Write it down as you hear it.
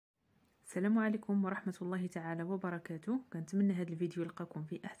السلام عليكم ورحمة الله تعالى وبركاته. كنتمنى هذا الفيديو يلقاكم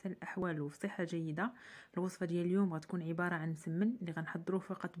في احسن الاحوال وفي صحة جيدة. الوصفة ديال اليوم غتكون عبارة عن مسمن اللي غنحضروه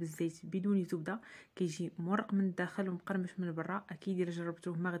فقط بالزيت بدون زبدة، كيجي مورق من الداخل ومقرمش من برا. اكيد الا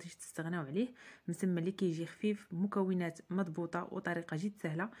جربتوه ما غاديش تستغناو عليه. مسمن اللي كيجي خفيف، مكونات مضبوطة وطريقة جد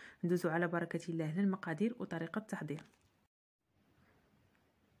سهلة. ندوزو على بركة الله للمقادير وطريقة التحضير.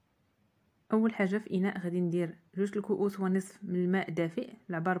 اول حاجه في اناء غادي ندير 2 الكؤوس ونصف من الماء دافئ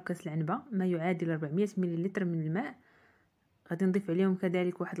العباره بكاس العنبه، ما يعادل 400 ملل من الماء. غادي نضيف عليهم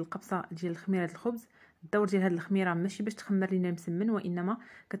كذلك واحد القبصه ديال خميره الخبز. الدور ديال هذه الخميره ماشي باش تخمر لينا المسمن، وانما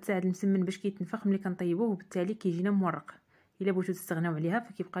كتساعد المسمن باش كيتنفخ ملي كنطيبوه، وبالتالي كيجينا مورق. الا بغيتو تستغناو عليها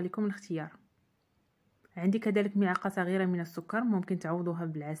فكيبقى لكم الاختيار. عندي كذلك ملعقه صغيره من السكر، ممكن تعوضوها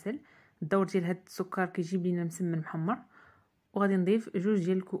بالعسل. الدور ديال هذا السكر كيجيب لينا المسمن محمر. وغادي نضيف 2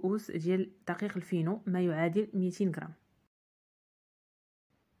 ديال الكؤوس ديال دقيق الفينو، ما يعادل 200 غرام.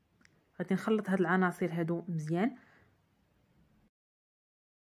 غادي نخلط هاد العناصر هادو مزيان.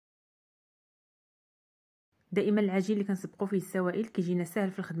 دائما العجين اللي كنسبقوا فيه السوائل كيجينا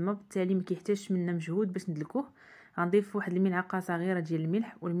ساهل في الخدمه، بالتالي ما كيحتاجش منا مجهود باش ندلكوه. غنضيف واحد الملعقه صغيره ديال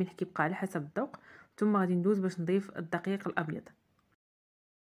الملح، والملح كيبقى على حسب الذوق. ثم غادي ندوز باش نضيف الدقيق الابيض.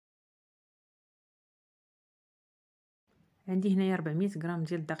 عندي هنايا 400 غرام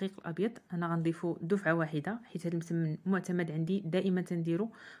ديال الدقيق الابيض، انا غنضيفو دفعه واحده حيت هذا المسمن معتمد عندي دائما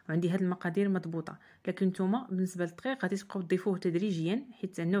تنديرو، وعندي هاد المقادير مضبوطه. لكن نتوما بالنسبه للدقيق غادي تبقاو تضيفوه تدريجيا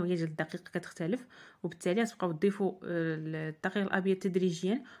حيت النوعيه ديال الدقيق كتختلف، وبالتالي غتبقاو تضيفوا الدقيق الابيض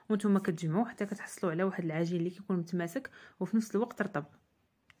تدريجيا، وانتم كتجمعوا حتى كتحصلوا على واحد العجين اللي كيكون متماسك وفي نفس الوقت رطب.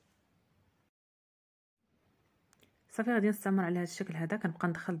 صافي غادي نستمر على هذا الشكل هذا. كنبقى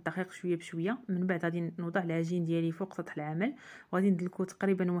ندخل الدقيق شويه بشويه، من بعد غادي نوضع العجين ديالي فوق سطح العمل، وغادي ندلكو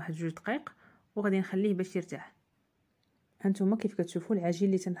تقريبا واحد 2 دقائق، وغادي نخليه باش يرتاح. هانتوما كيف كتشوفوا العجين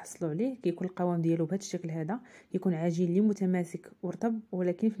اللي تنحصلوا عليه كيكون القوام ديالو بهذا الشكل هذا، كيكون عجين اللي متماسك ورطب،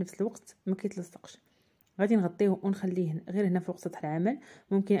 ولكن في نفس الوقت ما كيتلصقش. غادي نغطيه ونخليه غير هنا فوق سطح العمل.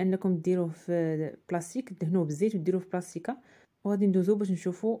 ممكن انكم ديروه في بلاستيك، دهنوه بالزيت وديروه في بلاستيكه. وغادي ندوزو باش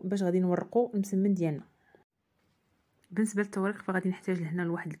نشوفوا باش غادي نورقوا المسمن ديالنا. بالنسبه للتوريق فغادي نحتاج لهنا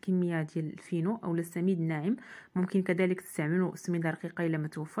لواحد الكميه ديال الفينو او السميد الناعم، ممكن كذلك تستعملوا سميده رقيقه الا ما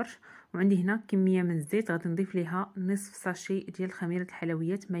توفرش. وعندي هنا كميه من الزيت غادي نضيف ليها نصف ساشي ديال خميره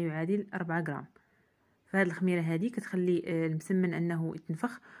الحلويات، ما يعادل 4 غرام. فهاد الخميره هذه كتخلي المسمن انه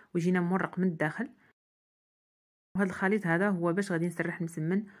يتنفخ ويجينا مورق من الداخل. وهذا الخليط هذا هو باش غادي نسرح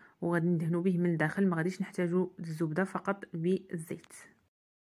المسمن وغادي ندهنوا به من الداخل، ما غاديش نحتاجوا الزبده، فقط بالزيت.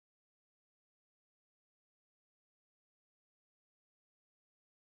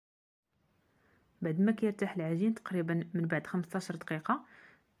 بعد ما كيرتاح العجين تقريبا من بعد 15 دقيقه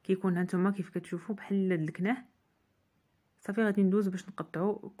كيكون هانتوما كيف كتشوفوا بحال دلكناه. صافي غادي ندوز باش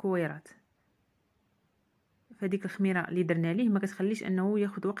نقطعوا كويرات. فهاديك الخميره اللي درنا ليه ما كتخليش انه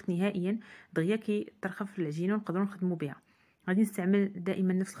ياخذ وقت نهائيا، دغيا كيطرخف في العجينه ونقدروا نخدموا بها. غادي نستعمل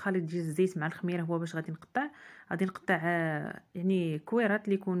دائما نفس الخليط ديال الزيت مع الخميره هو باش غادي نقطع يعني كويرات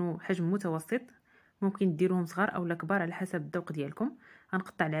اللي يكونوا حجم متوسط، ممكن ديروهم صغار او كبار على حسب الذوق ديالكم.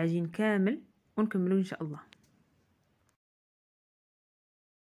 غنقطع العجين كامل ونكملوا ان شاء الله.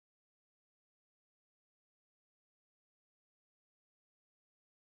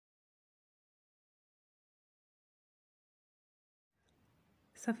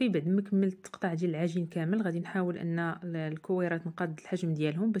 صافي بعد ما كملت التقطاع ديال العجين كامل غادي نحاول ان الكويرات نقاد الحجم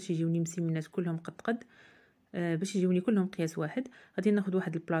ديالهم باش يجيوني مسمنات كلهم قد باش يجيوني كلهم قياس واحد. غادي ناخذ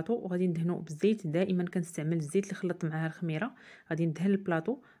واحد البلاطو وغادي ندهنو بالزيت. دائما كنستعمل الزيت اللي خلطت معاه الخميره. غادي ندهن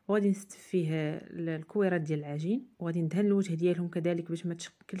البلاطو وغادي نستف فيه الكويرات ديال العجين، وغادي ندهن الوجه ديالهم كذلك باش ما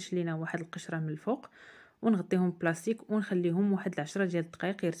تشكلش لينا واحد القشره من الفوق، ونغطيهم بلاستيك ونخليهم واحد 10 ديال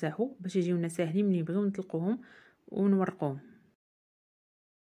الدقائق يرتاحوا باش يجيونا ساهلين ملي نبغيو نطلقوهم ونورقوهم.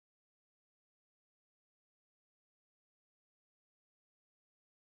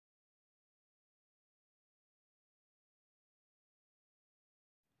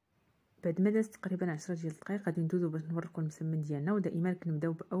 بعد ما دازت تقريبا 10 ديال الدقائق غادي ندوزو باش نورقوا المسمن ديالنا. ودائما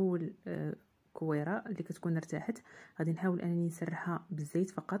كنبداو باول كويره اللي كتكون ارتاحت غادي نحاول انني نسرحها بالزيت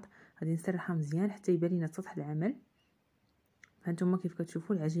فقط. غادي نسرحها مزيان حتى يبان لينا سطح العمل. هانتوما كيف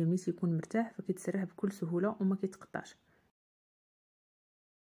كتشوفوا العجين ملي تيكون مرتاح فكيتسرح بكل سهوله وما كيتقطعش.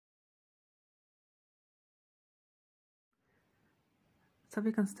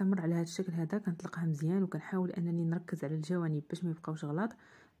 صافي كنستمر على هذا الشكل هذا، كنطلقها مزيان وكنحاول انني نركز على الجوانب باش ما يبقاوش غلاط.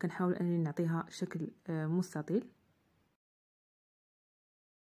 كنحاول انني نعطيها شكل مستطيل.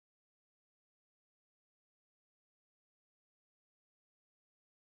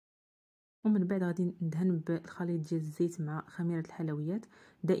 ومن بعد غادي ندهن بالخليط ديال الزيت مع خميره الحلويات.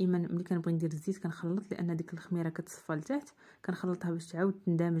 دائما ملي كنبغي ندير الزيت كنخلط، لان ديك الخميره كتصفى لتحت، كنخلطها باش تعاود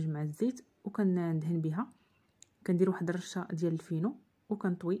تندمج مع الزيت وكندهن بها. كندير واحد الرشه ديال الفينو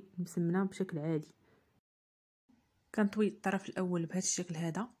وكنطوي المسمنه بشكل عادي. كنطوي الطرف الاول بهذا الشكل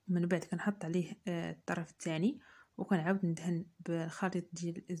هذا، ومن بعد كنحط عليه الطرف الثاني وكنعاود ندهن بالخليط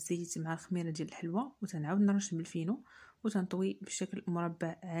ديال الزيت مع الخميره ديال الحلوى، وتنعاود نرش بالفينو وتنطوي بشكل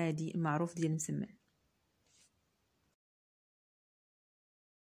مربع عادي معروف ديال المسمن.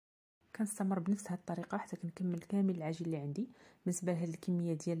 كنستمر بنفس هذه الطريقه حتى كنكمل كامل العجين اللي عندي. بالنسبه لهاد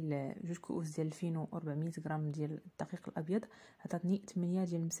الكميه ديال 2 كؤوس ديال الفينو و400 غرام ديال الدقيق الابيض عطاتني 8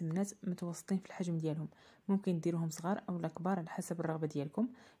 ديال المسمنات متوسطين في الحجم ديالهم. ممكن ديروهم صغار اولا كبار على حسب الرغبه ديالكم.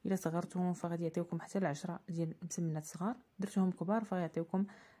 الا صغرتوهم فغادي يعطيوكم حتى ل 10 ديال المسمنات صغار، درتوهم كبار فغيعطيوكم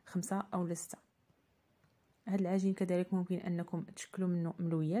 5 او 6. هذا العجين كذلك ممكن انكم تشكلوا منه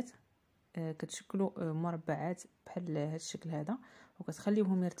ملويات. كتشكلوا مربعات بحال هذا الشكل هذا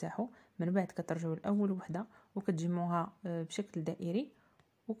وكتخليوهم يرتاحوا. من بعد كترجعوا لاول وحده وكتجمعوها بشكل دائري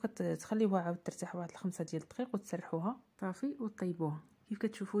وكتخليوها عاود ترتاح واحد 5 ديال الدقائق وتسرحوها صافي وطيبوها. كيف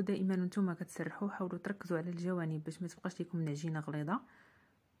كتشوفوا دائما نتوما كتسرحوا حاولوا تركزوا على الجوانب باش ما تبقاش لكم العجينه غليظه،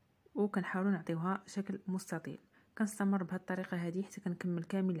 وكنحاولوا نعطيوها شكل مستطيل. كنستمر بهذه الطريقه هذه حتى كنكمل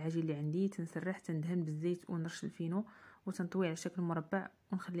كامل العجين اللي عندي. تنسرح تندهن بالزيت ونرش الفينو وتنطوي على شكل مربع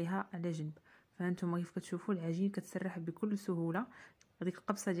ونخليها على جنب. فهانتوما كيف كتشوفوا العجين كتسرح بكل سهوله. هذيك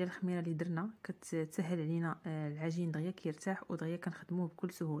القبصه ديال الخميره اللي درنا كتسهل علينا العجين دغيا كيرتاح ودغيا كنخدموه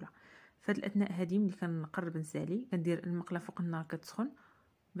بكل سهوله. فهاد الاثناء هذه ملي كنقرب نسالي كندير المقله فوق النار كتسخن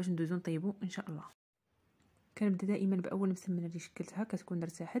باش ندوزو نطيبو ان شاء الله. كنبدا دائما باول مسمنه اللي شكلتها كتكون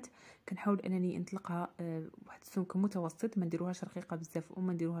ارتاحت، كنحاول انني نطلقها واحد السمك متوسط، ما نديروهاش رقيقه بزاف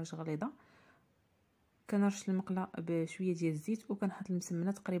وما نديروهاش غليظه. كنرش المقله بشويه ديال الزيت وكنحط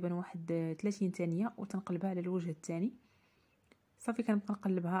المسمنه تقريبا واحد 30 ثانيه وتنقلبها على الوجه الثاني. صافي كنبقى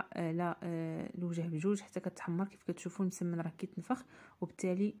نقلبها على الوجه بجوج حتى كتحمر. كيف كتشوفوا المسمن راه كيتنفخ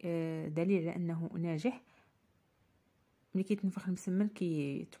وبالتالي دليل على انه ناجح. ملي كيتنفخ المسمن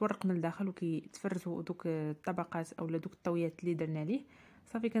كيتورق من الداخل وكيتفرزوا دوك الطبقات اولا دوك الطويات اللي درنا ليه.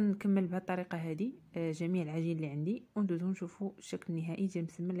 صافي كنكمل بهذه الطريقه هذه جميع العجين اللي عندي وندوزو نشوفوا الشكل النهائي ديال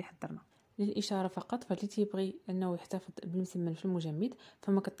المسمن اللي حضرنا. للاشاره فقط، فاللي تيبغي انه يحتفظ بالمسمن في المجمد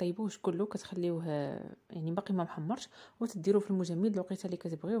فما كطيبوهش كله، كتخليوه يعني باقي ما محمرش وتديروه في المجمد الوقيته اللي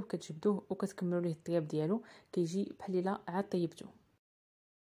كتبغيوه وكتجبدوه وكتكملوا ليه الطياب ديالو كيجي بحال الا عاد طيبتوه.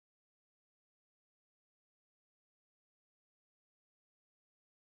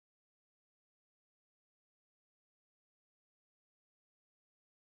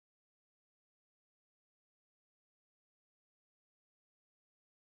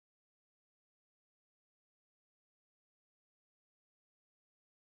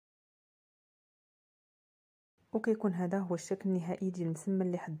 وكيكون هذا هو الشكل النهائي ديال المسمن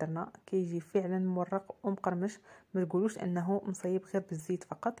اللي حضرنا. كيجي فعلا مورق ومقرمش، ما تقولوش انه مصيب غير بالزيت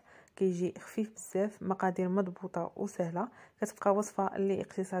فقط. كيجي خفيف بزاف، مقادير مضبوطه وسهله، كتبقى وصفه اللي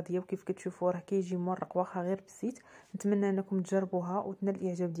اقتصاديه. وكيف كتشوفوا راه كيجي مورق واخا غير بالزيت. نتمنى انكم تجربوها وتنال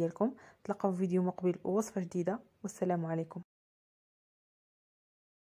الاعجاب ديالكم. تلقاو في فيديو مقبل ووصفه جديده، والسلام عليكم.